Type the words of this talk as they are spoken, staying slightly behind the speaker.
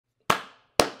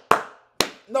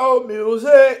No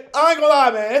music. I ain't gonna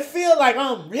lie, man. It feel like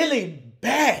I'm really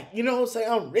back. You know what I'm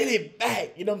saying? I'm really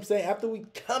back. You know what I'm saying? After we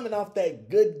coming off that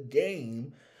good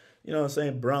game, you know what I'm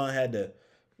saying? Braun had to,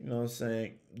 you know what I'm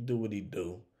saying, do what he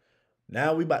do.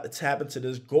 Now we about to tap into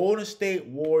this Golden State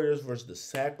Warriors versus the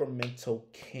Sacramento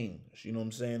Kings. You know what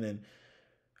I'm saying?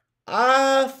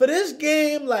 And for this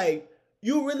game, like,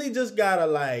 you really just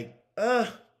gotta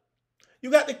you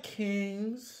got the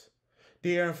Kings,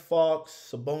 De'Aaron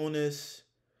Fox, Sabonis,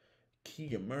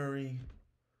 Keegan Murray.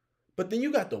 But then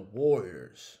you got the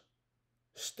Warriors.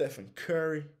 Stephen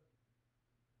Curry,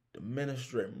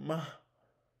 Diminished Ma,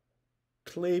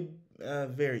 Clay,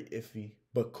 very iffy.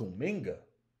 But Kuminga,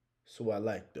 so I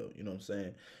like though, you know what I'm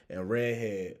saying? And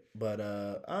Redhead. But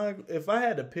if I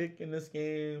had to pick in this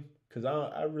game, because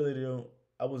I really don't,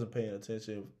 I wasn't paying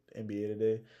attention to NBA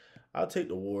today, I'll take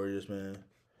the Warriors, man.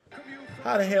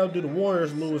 How the hell do the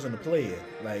Warriors lose in the play-in?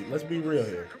 Like, let's be real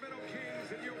here.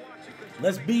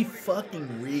 Let's be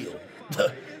fucking real.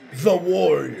 The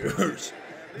Warriors.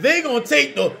 They gonna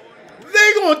take the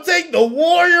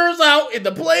Warriors out in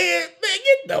the play-in. Man,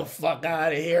 get the fuck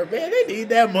out of here, man. They need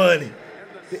that money.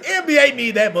 The NBA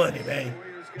need that money, man.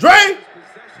 Dre,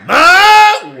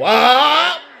 that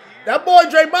boy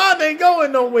Draymond ain't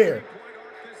going nowhere.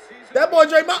 That boy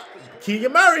Draymond,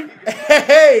 Keegan Murray.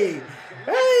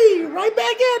 Hey, right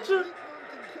back at you.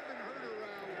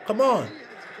 Come on.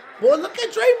 Boy, look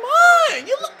at Draymond.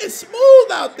 You looking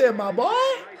smooth out there, my boy.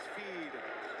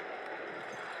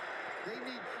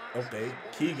 Okay,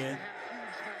 Keegan.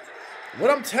 What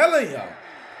I'm telling y'all.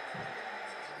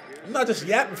 I'm not just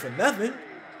yapping for nothing.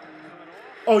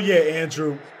 Oh, yeah,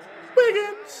 Andrew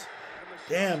Wiggins.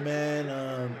 Damn, man.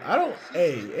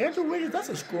 Andrew Wiggins, that's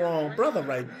a strong brother,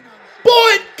 right?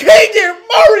 Boy, Keegan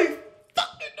Murray.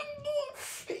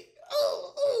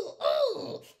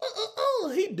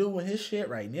 He doing his shit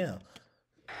right now.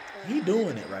 He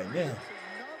doing it right now.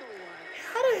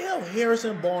 How the hell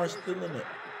Harrison Barnes still in it?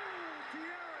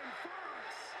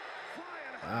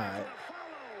 Alright.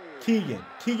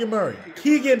 Keegan Murray.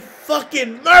 Keegan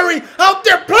fucking Murray out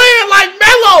there playing like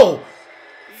Melo.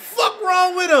 Fuck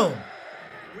wrong with him?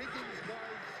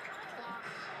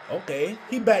 Okay,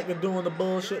 he back to doing the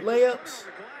bullshit layups.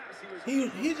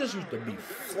 He just used to be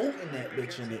floating that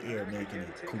bitch in the air making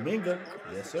it. Kuminga,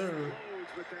 yes sir.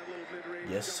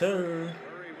 Yes sir.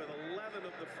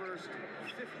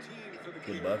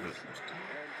 Good bucket.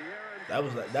 That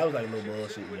was like a little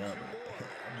bullshit, yeah.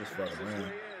 I'm just fucking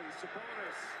around.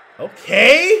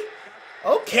 Okay,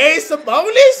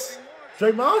 Sabonis.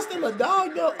 Draymond still a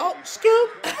dog though. Oh,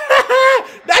 Scoop.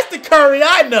 That's the Curry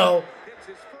I know.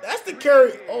 That's the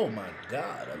Curry. Oh my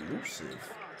God, elusive.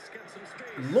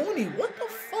 Looney, what the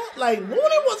fuck? Like,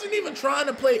 Looney wasn't even trying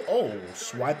to play. Oh,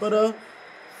 swipe it up.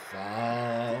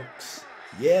 Fox.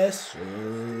 Yes,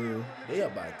 sir. They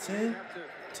up by 10.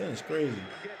 10 is crazy.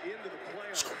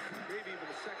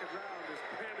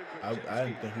 I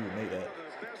didn't think he would make that.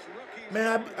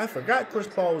 Man, I forgot Chris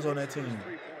Paul was on that team.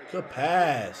 Good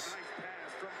pass.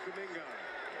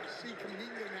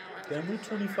 Damn, we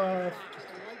 25.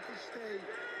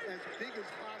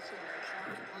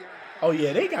 Oh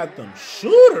yeah, they got them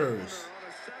shooters.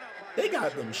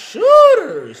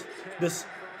 This,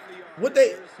 what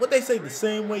they say, the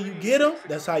same way you get them,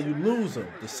 that's how you lose them.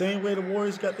 The same way the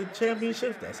Warriors got the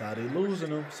championships, that's how they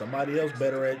losing them. Somebody else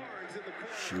better at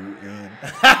shooting.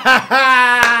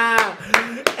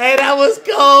 Hey, that was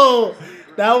cold.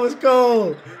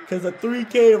 Cause the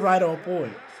 3K right on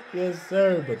point. Yes,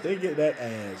 sir. But they get that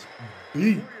ass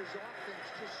beat.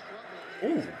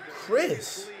 Ooh,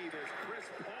 Chris.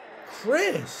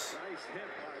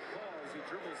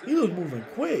 He was moving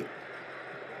quick.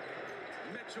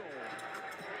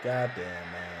 Goddamn,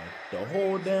 man. The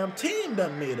whole damn team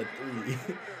done made a three.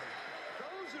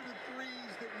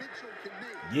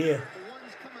 Yeah.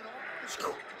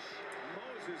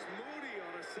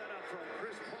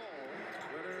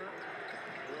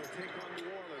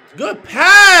 Good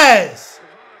pass.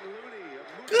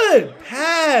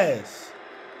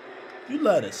 You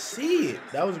love to see it.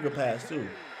 That was a good pass, too.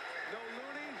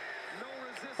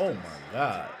 Oh, my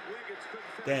God.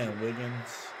 Damn,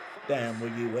 Wiggins. Damn,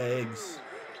 Wiggy Wags.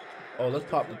 Oh, let's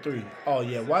pop the three. Oh,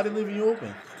 yeah. Why they leaving you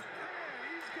open?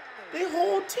 Their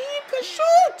whole team can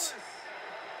shoot.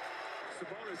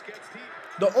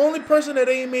 The only person that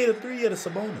ain't made a three yet is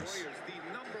Sabonis.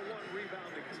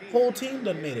 Whole team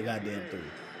done made a goddamn three.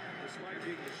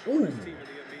 Ooh.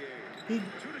 He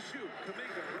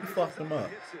fucked them up.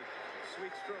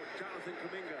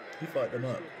 He fucked them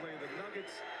up.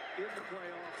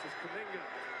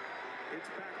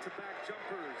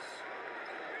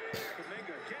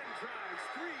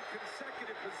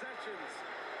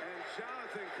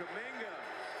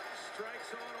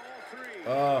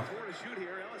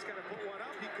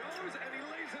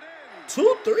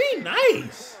 Two, three,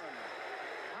 nice.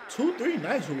 2-3,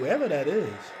 nice. Whoever that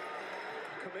is.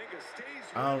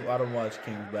 I don't watch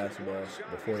Kings basketball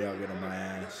before y'all get on my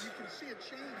ass.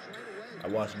 I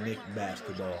watch Nick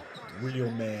basketball, real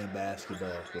man basketball,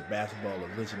 where basketball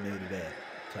originated at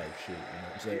type shit. You know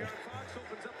what I'm saying?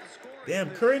 Damn,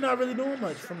 Curry not really doing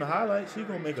much from the highlights. He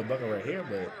gonna make a bucket right here,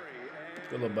 but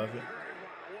good little bucket.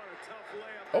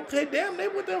 Okay, damn, they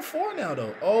with their 4 now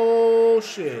though. Oh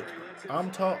shit,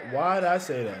 why did I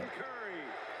say that?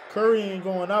 Curry ain't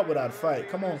going out without a fight.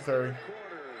 Come on, Curry.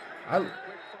 No,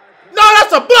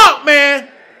 that's a block, man.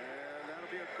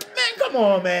 Man, come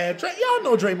on, man. Y'all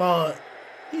know Draymond.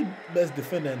 He best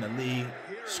defender in the league.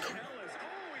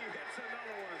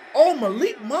 Oh,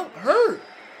 Malik Monk hurt.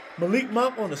 Malik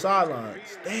Monk on the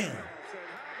sidelines. Damn.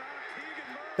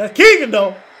 That's Keegan,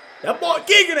 though. That boy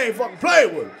Keegan ain't fucking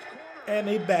playing with him. And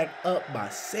they back up by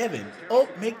 7. Oh,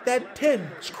 make that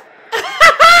 10.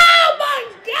 Oh, my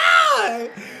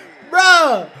God.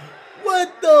 Bruh.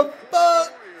 What the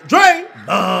fuck? Dre.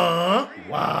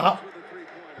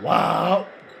 Wow.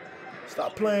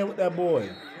 Stop playing with that boy.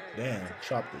 Damn,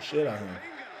 chopped the shit out of him.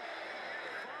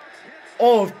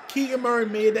 Oh, if Keegan Murray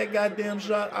made that goddamn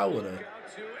shot, I would have.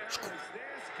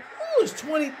 Oh, it's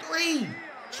 23.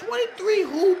 23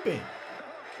 hooping.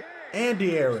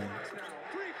 Andy Aaron.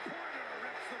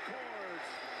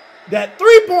 That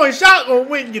 3-point shot gonna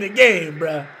win you the game,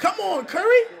 bruh. Come on,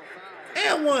 Curry.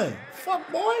 And one.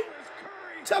 Fuck, boy.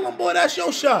 Tell him, boy, that's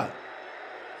your shot.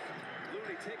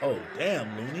 Oh,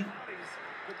 damn, Looney.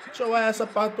 Get your ass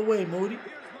up out the way, Moody.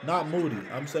 Not Moody.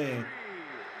 I'm saying,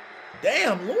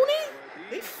 damn, Looney.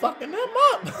 They fucking him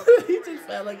up. He just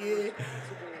felt like it.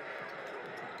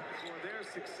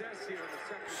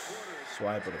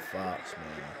 Swipe of the Fox,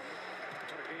 man.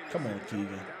 Come on,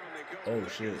 Keegan. Oh,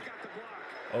 shit.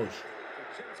 Oh,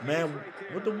 shit. Man,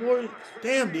 what the Warriors?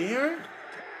 Damn, De'Aaron.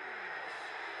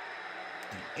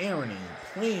 De'Aaron ain't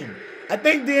playing. I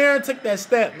think De'Aaron took that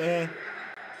step, man.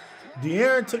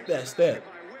 De'Aaron took that step.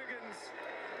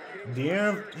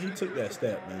 De'Aaron, he took that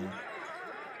step, man.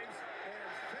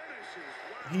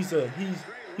 He's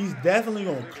definitely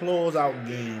gonna close out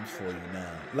games for you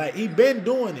now. Like, he been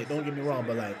doing it, don't get me wrong,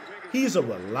 but like, he's a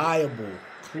reliable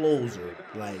closer.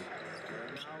 Like,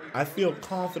 I feel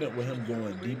confident with him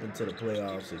going deep into the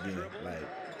playoffs again, like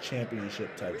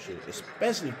championship type shit.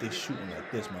 Especially if they're shooting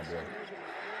like this, my boy.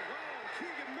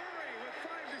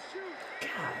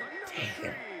 God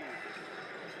damn.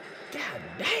 God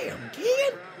damn,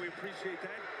 kid.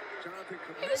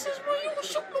 This is where you were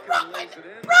shooting the rock. Like,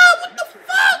 bro, what the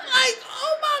fuck? Like,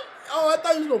 oh, I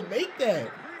thought he was going to make that.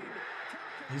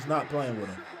 He's not playing with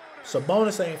him.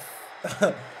 Sabonis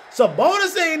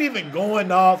ain't even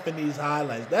going off in these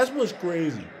highlights. That's what's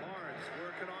crazy.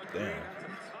 Damn.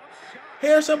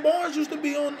 Harrison Barnes used to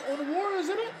be on the Warriors,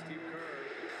 isn't it?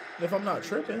 If I'm not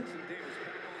tripping.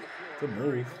 Good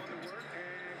move.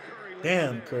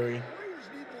 Damn, Curry.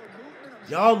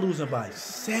 Y'all losing by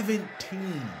 17.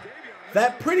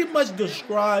 That pretty much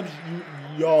describes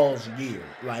y'all's year.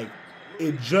 Like,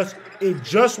 it just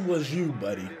was you,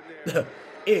 buddy.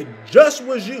 It just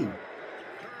was you.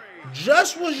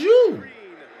 Just was you.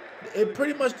 It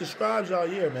pretty much describes y'all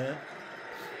year, man.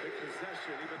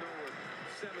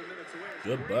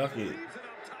 Good bucket.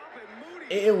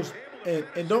 It was,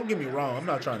 and don't get me wrong, I'm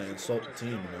not trying to insult the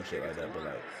team and no shit like that, but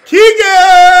like, Keegan!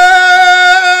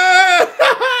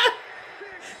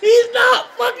 He's not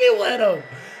fucking with him.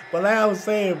 But like I was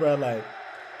saying, bro, like,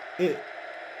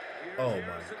 oh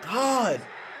my God.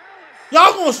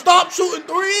 Y'all gonna stop shooting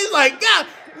threes? Like, God,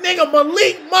 nigga,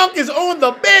 Malik Monk is on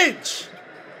the bench.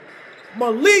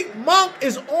 Malik Monk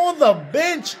is on the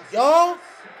bench, y'all.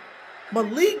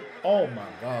 Malik, oh my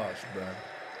gosh, bro.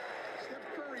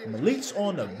 Malik's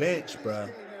on the bench, bro.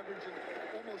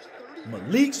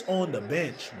 Malik's on the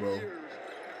bench, bro.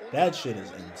 That shit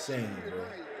is insane, bro.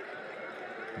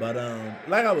 But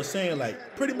like I was saying,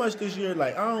 like, pretty much this year,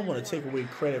 like, I don't want to take away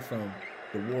credit from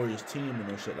the Warriors team and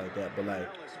no shit like that, but like,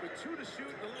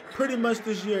 pretty much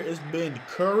this year it's been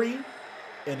Curry,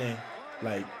 and then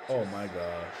like, oh my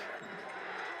gosh,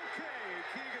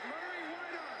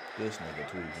 this nigga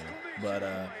tweaking. But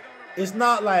it's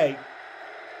not like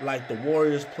the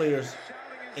Warriors players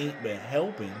ain't been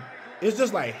helping. It's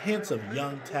just like hints of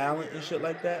young talent and shit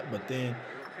like that. But then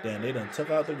they done took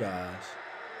out the guys.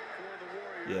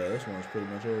 Yeah, this one's pretty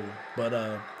much over. But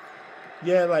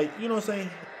yeah, like, you know what I'm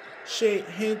saying?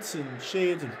 Hints and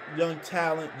shades of young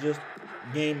talent, just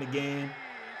game to game.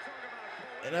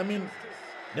 And I mean,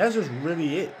 that's just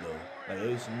really it, though. Like,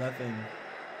 it's nothing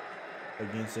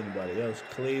against anybody else.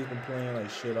 Clay's been playing like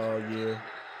shit all year.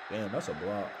 Damn, that's a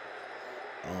block.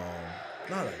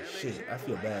 Not like shit. I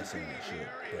feel bad saying that shit.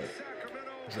 But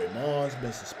Draymond's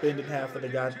been suspended half of the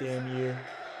goddamn year.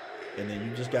 And then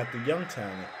you just got the young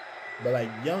talent. But like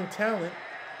young talent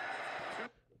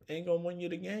ain't gonna win you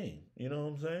the game. You know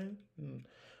what I'm saying?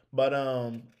 But I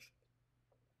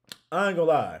ain't gonna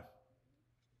lie.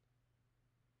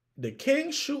 The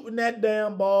Kings shooting that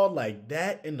damn ball like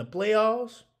that in the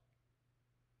playoffs,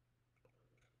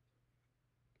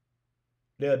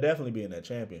 they'll definitely be in that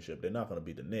championship. They're not gonna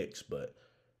be the Knicks, but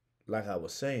like I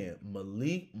was saying,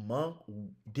 Malik Monk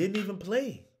didn't even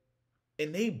play.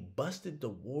 And they busted the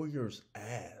Warriors'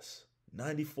 ass.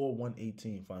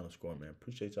 94-118 final score, man.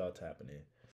 Appreciate y'all tapping in.